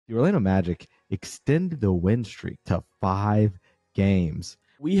The Orlando Magic extended the win streak to 5 games.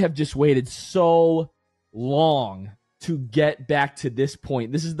 We have just waited so long to get back to this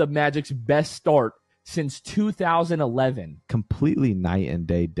point. This is the Magic's best start since 2011. Completely night and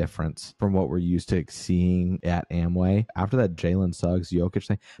day difference from what we're used to seeing at Amway. After that Jalen Suggs Jokic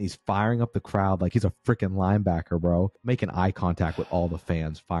thing, he's firing up the crowd like he's a freaking linebacker, bro. Making eye contact with all the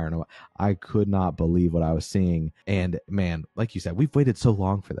fans, firing them up. I could not believe what I was seeing. And man, like you said, we've waited so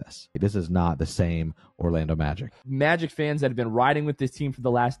long for this. This is not the same Orlando Magic. Magic fans that have been riding with this team for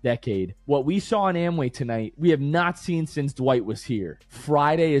the last decade, what we saw in Amway tonight, we have not seen since Dwight was here.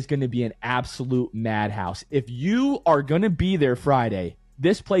 Friday is going to be an absolute madhouse. If you are going to be there Friday,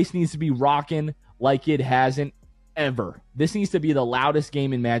 this place needs to be rocking like it hasn't ever. This needs to be the loudest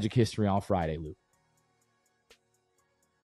game in Magic history on Friday, Luke.